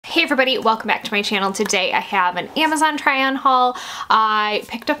everybody, welcome back to my channel. Today I have an Amazon try-on haul. I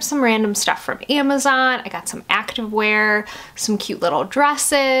picked up some random stuff from Amazon. I got some activewear, some cute little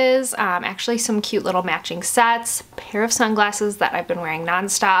dresses, actually some cute little matching sets, a pair of sunglasses that I've been wearing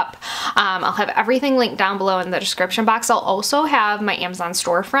nonstop. I'll have everything linked down below in the description box. I'll also have my Amazon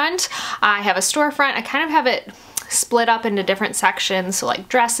storefront. I have a storefront. I kind of have it split up into different sections, so like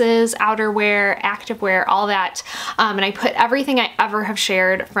dresses, outerwear, activewear, all that. And I put everything I ever have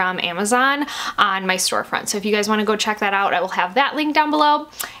shared from Amazon on my storefront. So if you guys want to go check that out, I will have that link down below.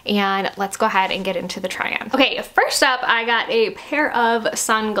 And let's go ahead and get into the try-on. Okay, first up, I got a pair of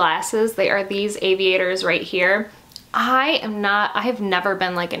sunglasses. They are these aviators right here. I have never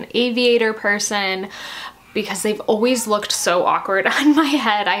been like an aviator person because they've always looked so awkward on my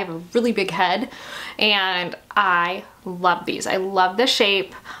head. I have a really big head and I love these. I love the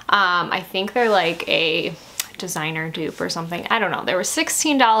shape. I think they're like a designer dupe or something. I don't know. They were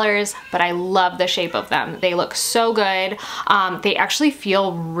 $16, but I love the shape of them. They look so good. They actually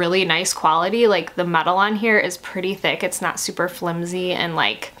feel really nice quality. Like the metal on here is pretty thick. It's not super flimsy and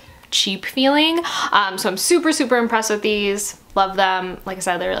like cheap feeling. So I'm super impressed with these. Love them. Like I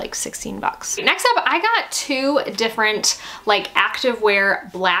said, they're like 16 bucks. Next up, I got two different like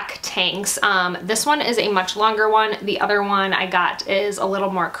activewear black tanks. This one is a much longer one. The other one I got is a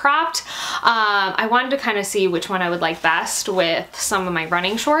little more cropped. I wanted to kind of see which one I would like best with some of my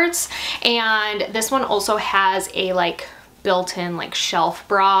running shorts. And this one also has a like built-in like shelf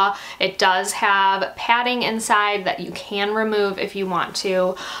bra. It does have padding inside that you can remove if you want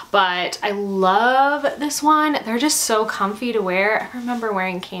to, but I love this one. They're just so comfy to wear. I remember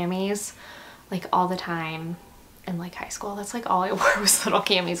wearing camis like all the time in like high school. That's like all I wore was little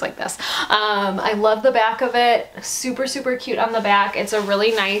camis like this. I love the back of it. Super cute on the back. It's a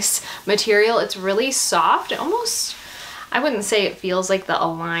really nice material. It's really soft. It almost, I wouldn't say it feels like the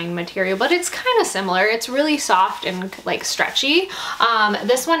Align material, but it's kind of similar. It's really soft and like stretchy.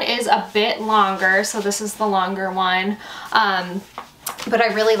 This one is a bit longer, so this is the longer one. But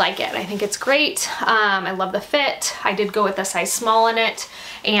I really like it. I think it's great. I love the fit. I did go with a size small in it,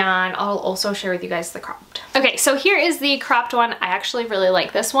 and I'll also share with you guys the cropped. Okay, so here is the cropped one. I actually really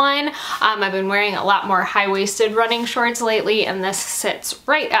like this one. I've been wearing a lot more high-waisted running shorts lately, and this sits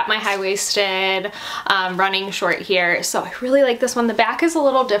right at my high-waisted running short here. So I really like this one. The back is a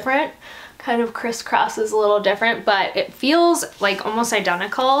little different, kind of crisscrosses a little different, but it feels like almost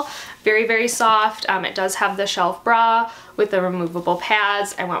identical. Very soft. It does have the shelf bra with the removable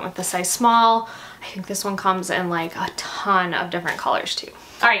pads. I went with the size small. I think this one comes in like a ton of different colors too.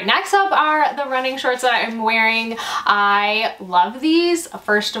 All right, next up are the running shorts that I'm wearing. I love these.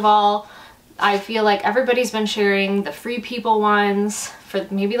 First of all, I feel like everybody's been sharing the Free People ones for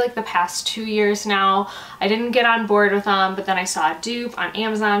maybe like the past 2 years now. I didn't get on board with them, but then I saw a dupe on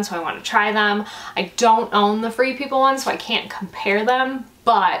Amazon, so I want to try them. I don't own the Free People ones, so I can't compare them,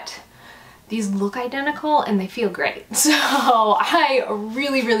 but these look identical and they feel great. So I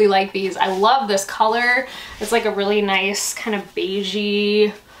really like these. I love this color. It's like a really nice kind of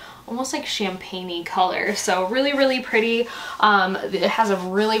beigey, almost like champagne-y color. So really pretty. It has a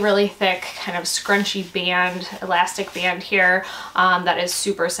really thick kind of scrunchy band, elastic band here that is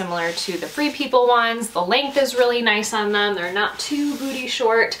super similar to the Free People ones. The length is really nice on them. They're not too booty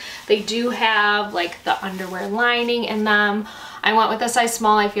short. They do have like the underwear lining in them. I went with a size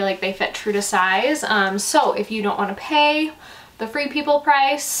small. I feel like they fit true to size. So if you don't want to pay the Free People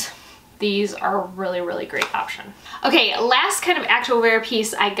price, these are a really great option. Okay, last kind of activewear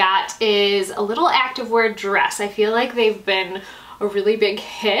piece I got is a little activewear dress. I feel like they've been a really big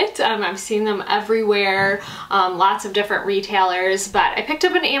hit. I've seen them everywhere, lots of different retailers, but I picked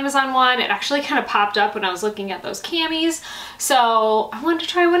up an Amazon one. It actually kind of popped up when I was looking at those camis, so I wanted to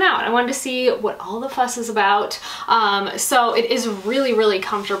try one out. I wanted to see what all the fuss is about. So it is really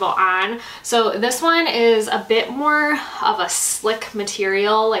comfortable on. So this one is a bit more of a slick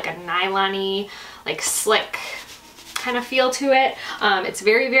material, like a nylon-y, like slick kind of feel to it. It's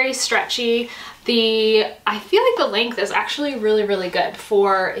very stretchy. I feel like the length is actually really good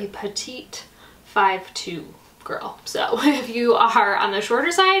for a petite 5'2" girl. So if you are on the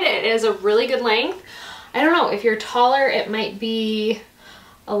shorter side, it is a really good length. I don't know, if you're taller, it might be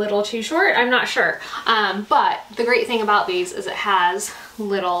a little too short. I'm not sure. But the great thing about these is it has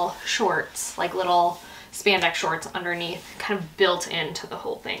little shorts, like little spandex shorts underneath, kind of built into the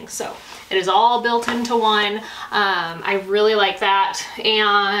whole thing. So it is all built into one. I really like that.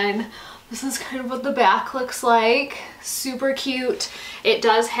 And this is kind of what the back looks like. Super cute. It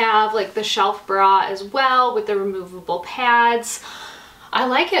does have like the shelf bra as well with the removable pads. I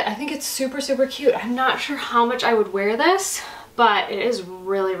like it. I think it's super cute. I'm not sure how much I would wear this, but it is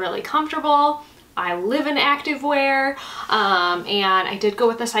really, really comfortable. I live in activewear, and I did go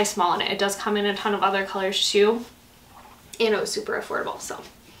with the size small in it. It does come in a ton of other colors too, and it was super affordable, so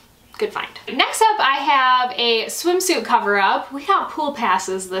good find. Next up, I have a swimsuit cover-up. We got pool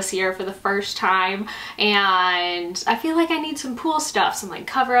passes this year for the first time, and I feel like I need some pool stuff, some like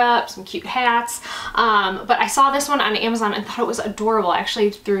cover-up, some cute hats. But I saw this one on Amazon and thought it was adorable. I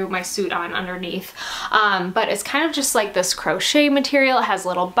actually threw my suit on underneath. But it's kind of just like this crochet material. It has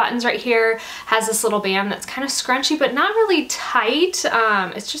little buttons right here, has this little band that's kind of scrunchy, but not really tight.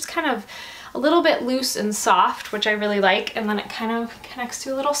 It's just kind of a little bit loose and soft, which I really like, and then it kind of connects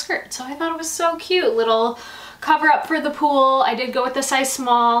to a little skirt. So I thought it was so cute. Little cover up for the pool. I did go with the size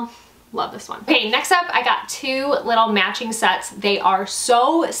small. Love this one. Okay, next up I got two little matching sets. They are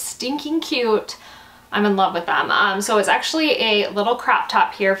so stinking cute. I'm in love with them. So it's actually a little crop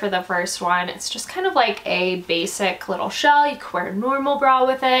top here for the first one. It's just kind of like a basic little shell. You could wear a normal bra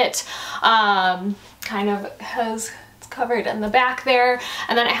with it. Kind of has covered in the back there,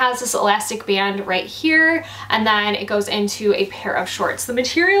 and then it has this elastic band right here, and then it goes into a pair of shorts. The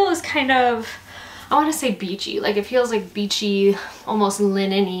material is kind of, I want to say beachy, like it feels like beachy, almost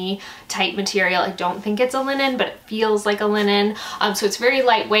linen-y type material. I don't think it's a linen, but it feels like a linen. So it's very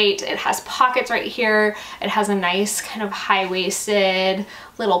lightweight. It has pockets right here. It has a nice kind of high-waisted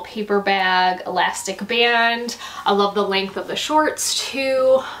little paper bag elastic band. I love the length of the shorts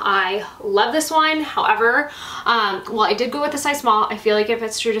too. I love this one. However, well, I did go with the size small. I feel like if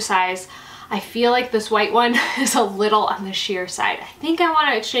it's true to size, I feel like this white one is a little on the sheer side. I think I want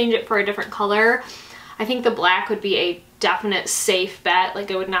to exchange it for a different color. I think the black would be a definite safe bet,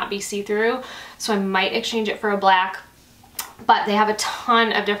 like it would not be see-through. So I might exchange it for a black, but they have a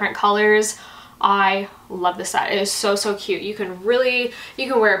ton of different colors. I love this set. It is so, so cute. You can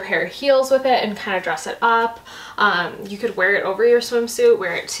wear a pair of heels with it and kind of dress it up. You could wear it over your swimsuit,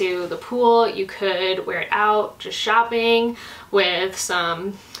 wear it to the pool. You could wear it out just shopping with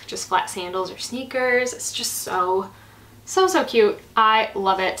some just flat sandals or sneakers. It's just so cute. I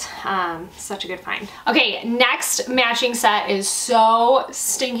love it. Such a good find. Okay, next matching set is so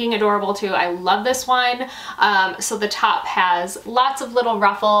stinking adorable too. I love this one. So the top has lots of little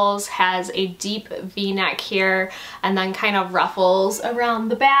ruffles, has a deep V-neck here, and then kind of ruffles around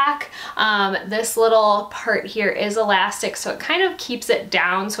the back. This little part here is elastic, so it kind of keeps it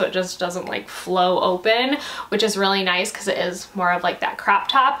down so it just doesn't like flow open, which is really nice because it is more of like that crop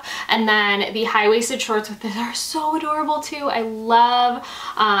top. And then the high-waisted shorts with this are so adorable too. I love,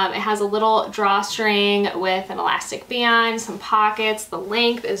 it has a little drawstring with an elastic band, some pockets. The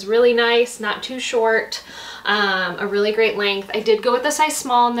length is really nice, not too short, a really great length. I did go with the size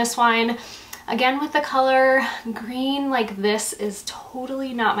small in this one. Again, with the color green, like this is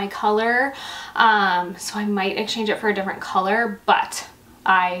totally not my color, so I might exchange it for a different color, but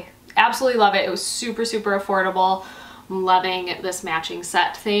I absolutely love it. It was super, super affordable. I'm loving this matching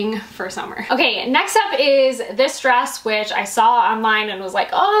set thing for summer. Okay, next up is this dress, which I saw online and was like,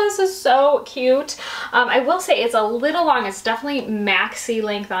 oh, this is so cute. I will say it's a little long. It's definitely maxi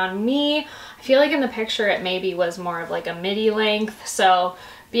length on me. I feel like in the picture it maybe was more of like a midi length. So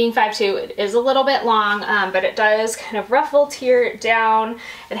being 5'2", it is a little bit long, but it does kind of ruffle tear down.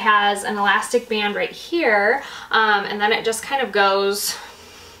 It has an elastic band right here, and then it just kind of goes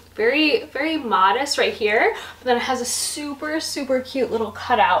very, very modest right here, but then it has a super, super cute little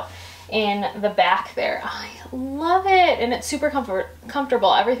cutout in the back there. I love it, and it's super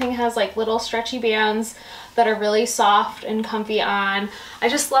comfortable. Everything has like little stretchy bands that are really soft and comfy on. I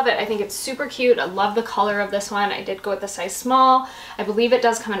just love it. I think it's super cute. I love the color of this one. I did go with the size small. I believe it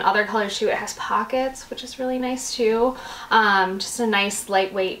does come in other colors too. It has pockets, which is really nice too. Just a nice,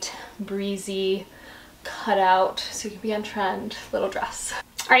 lightweight, breezy cutout, so you can be on trend little dress.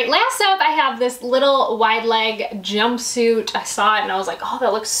 All right, last up I have this little wide leg jumpsuit. I saw it and I was like, oh,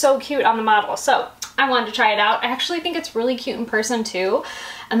 that looks so cute on the model. So I wanted to try it out. I actually think it's really cute in person too.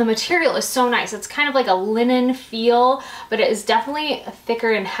 And the material is so nice. It's kind of like a linen feel, but it is definitely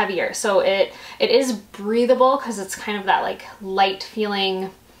thicker and heavier. So it is breathable because it's kind of that like light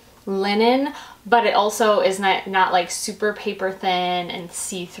feeling linen, but it also is not like super paper thin and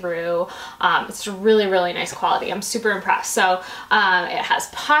see-through. It's really, really nice quality. I'm super impressed. So it has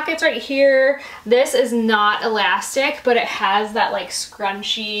pockets right here. This is not elastic, but it has that like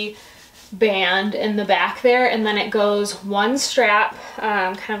scrunchy band in the back there, and then it goes one strap,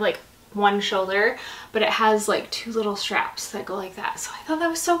 kind of like one shoulder, but it has like two little straps that go like that. So I thought that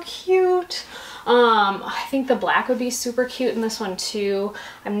was so cute. I think the black would be super cute in this one too.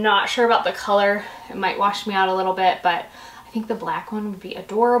 I'm not sure about the color. It might wash me out a little bit, but I I think the black one would be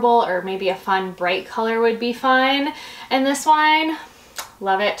adorable, or maybe a fun bright color would be fun. And this one,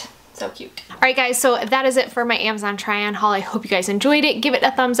 love it. So cute. All right guys, so that is it for my Amazon try-on haul. I hope you guys enjoyed it. Give it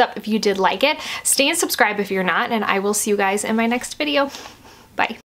a thumbs up if you did like it. Stay and subscribe if you're not, and I will see you guys in my next video. Bye.